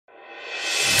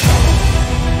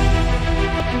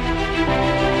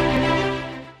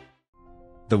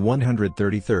The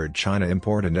 133rd China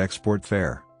Import and Export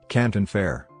Fair, Canton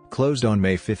Fair, closed on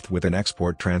May 5 with an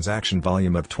export transaction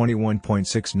volume of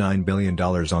 $21.69 billion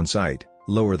on site,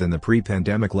 lower than the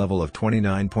pre-pandemic level of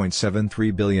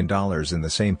 $29.73 billion in the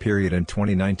same period in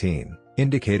 2019,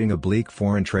 indicating a bleak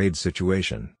foreign trade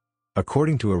situation.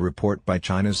 According to a report by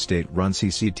China's state-run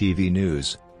CCTV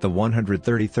News, the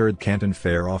 133rd Canton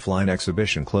Fair offline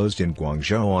exhibition closed in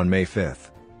Guangzhou on May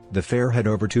 5. The fair had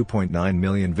over 2.9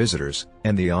 million visitors,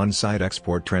 and the on-site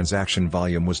export transaction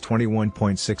volume was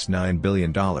 $21.69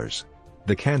 billion.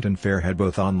 The Canton Fair had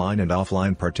both online and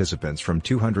offline participants from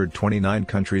 229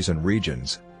 countries and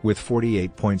regions, with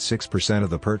 48.6% of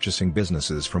the purchasing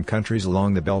businesses from countries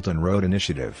along the Belt and Road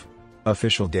Initiative.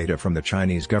 Official data from the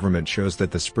Chinese government shows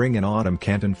that the spring and autumn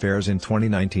Canton Fairs in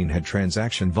 2019 had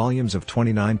transaction volumes of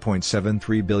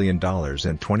 $29.73 billion and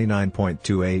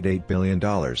 $29.288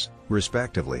 billion,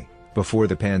 respectively, before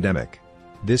the pandemic.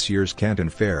 This year's Canton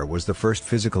Fair was the first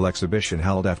physical exhibition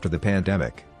held after the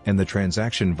pandemic, and the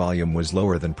transaction volume was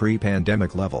lower than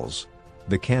pre-pandemic levels.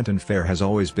 The Canton Fair has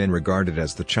always been regarded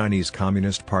as the Chinese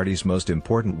Communist Party's most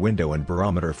important window and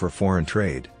barometer for foreign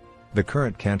trade. The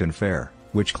current Canton Fair,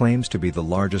 which claims to be the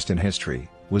largest in history,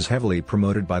 was heavily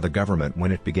promoted by the government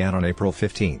when it began on April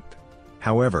 15.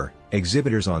 However,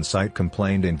 exhibitors on site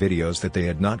complained in videos that they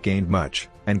had not gained much,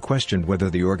 and questioned whether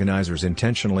the organizers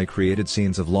intentionally created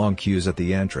scenes of long queues at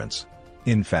the entrance.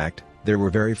 In fact, there were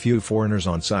very few foreigners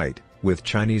on site, with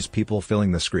Chinese people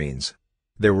filling the screens.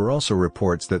 There were also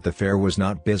reports that the fair was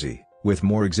not busy, with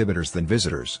more exhibitors than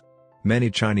visitors. Many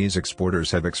Chinese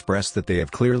exporters have expressed that they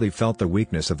have clearly felt the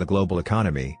weakness of the global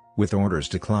economy, with orders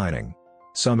declining.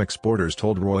 Some exporters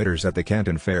told Reuters at the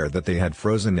Canton Fair that they had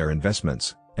frozen their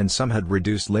investments, and some had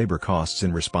reduced labor costs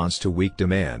in response to weak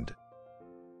demand.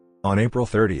 On April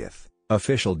 30,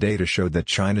 official data showed that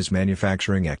China's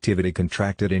manufacturing activity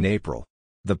contracted in April.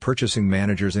 The Purchasing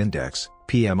Managers' Index,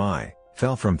 PMI,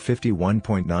 fell from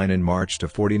 51.9 in March to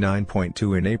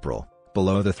 49.2 in April,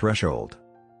 below the threshold.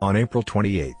 On April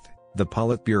 28, the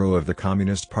Politburo of the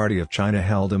Communist Party of China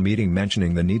held a meeting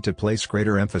mentioning the need to place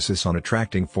greater emphasis on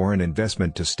attracting foreign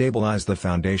investment to stabilize the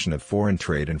foundation of foreign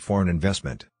trade and foreign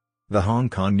investment. The Hong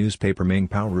Kong newspaper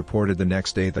Mingpao reported the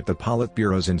next day that the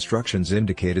Politburo's instructions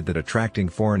indicated that attracting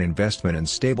foreign investment and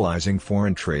stabilizing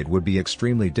foreign trade would be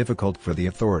extremely difficult for the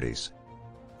authorities.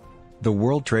 The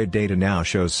world trade data now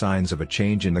shows signs of a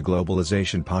change in the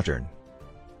globalization pattern.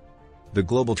 The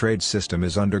global trade system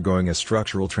is undergoing a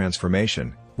structural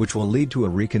transformation, which will lead to a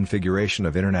reconfiguration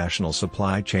of international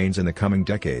supply chains in the coming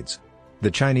decades.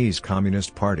 The Chinese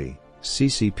Communist Party,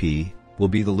 CCP, will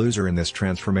be the loser in this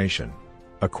transformation.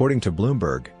 According to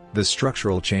Bloomberg, the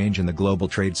structural change in the global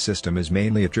trade system is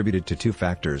mainly attributed to two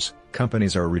factors: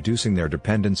 companies are reducing their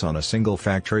dependence on a single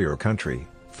factory or country,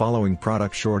 following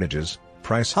product shortages,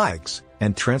 price hikes,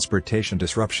 and transportation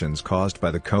disruptions caused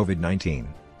by the COVID-19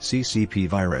 CCP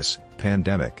virus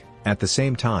pandemic. At the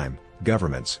same time,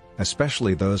 governments,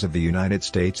 especially those of the United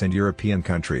States and European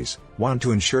countries, want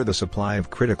to ensure the supply of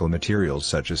critical materials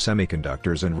such as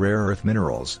semiconductors and rare earth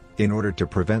minerals, in order to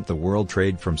prevent the world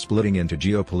trade from splitting into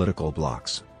geopolitical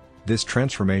blocs. This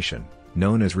transformation,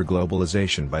 known as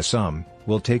reglobalization by some,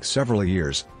 will take several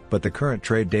years, but the current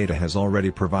trade data has already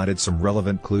provided some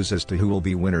relevant clues as to who will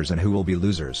be winners and who will be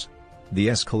losers. The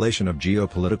escalation of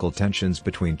geopolitical tensions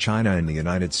between China and the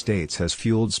United States has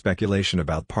fueled speculation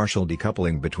about partial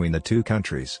decoupling between the two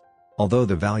countries. Although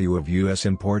the value of U.S.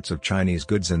 imports of Chinese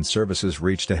goods and services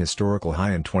reached a historical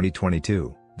high in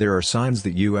 2022, there are signs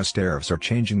that U.S. tariffs are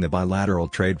changing the bilateral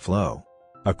trade flow.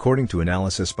 According to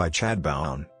analysis by Chad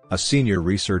Bowen, a senior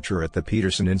researcher at the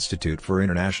Peterson Institute for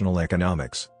International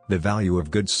Economics, the value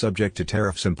of goods subject to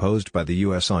tariffs imposed by the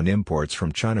U.S. on imports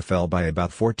from China fell by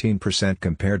about 14%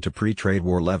 compared to pre-trade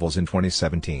war levels in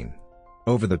 2017.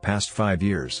 Over the past 5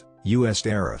 years, U.S.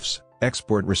 tariffs,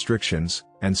 export restrictions,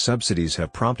 and subsidies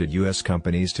have prompted U.S.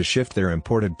 companies to shift their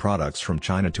imported products from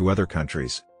China to other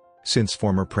countries. Since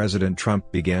former President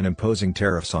Trump began imposing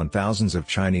tariffs on thousands of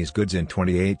Chinese goods in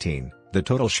 2018, the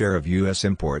total share of U.S.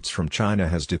 imports from China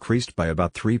has decreased by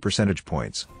about 3 percentage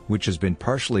points, which has been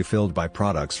partially filled by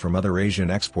products from other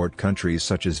Asian export countries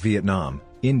such as Vietnam,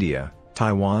 India,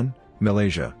 Taiwan,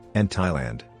 Malaysia, and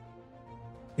Thailand.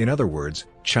 In other words,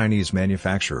 Chinese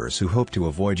manufacturers who hope to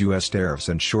avoid U.S. tariffs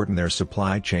and shorten their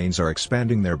supply chains are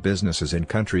expanding their businesses in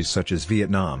countries such as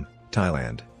Vietnam,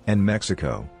 Thailand, and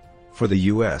Mexico. For the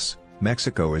U.S.,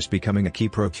 Mexico is becoming a key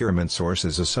procurement source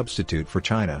as a substitute for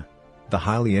China. The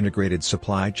highly integrated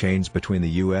supply chains between the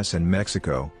U.S. and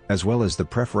Mexico, as well as the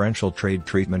preferential trade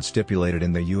treatment stipulated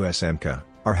in the USMCA,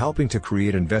 are helping to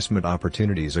create investment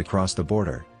opportunities across the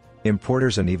border.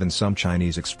 Importers and even some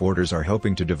Chinese exporters are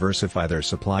hoping to diversify their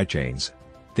supply chains.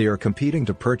 They are competing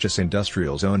to purchase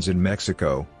industrial zones in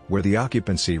Mexico, where the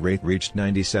occupancy rate reached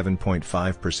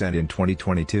 97.5% in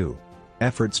 2022.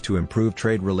 Efforts to improve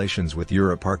trade relations with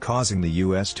Europe are causing the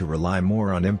U.S. to rely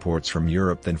more on imports from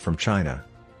Europe than from China.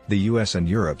 The U.S. and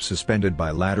Europe suspended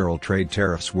bilateral trade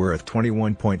tariffs worth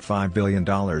 $21.5 billion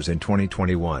in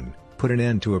 2021, put an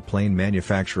end to a plane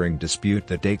manufacturing dispute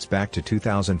that dates back to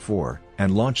 2004,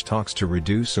 and launched talks to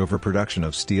reduce overproduction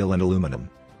of steel and aluminum.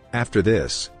 After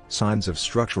this, signs of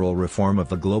structural reform of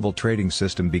the global trading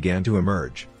system began to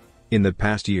emerge. In the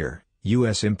past year,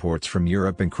 U.S. imports from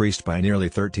Europe increased by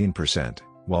nearly 13%,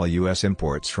 while U.S.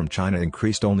 imports from China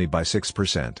increased only by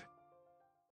 6%.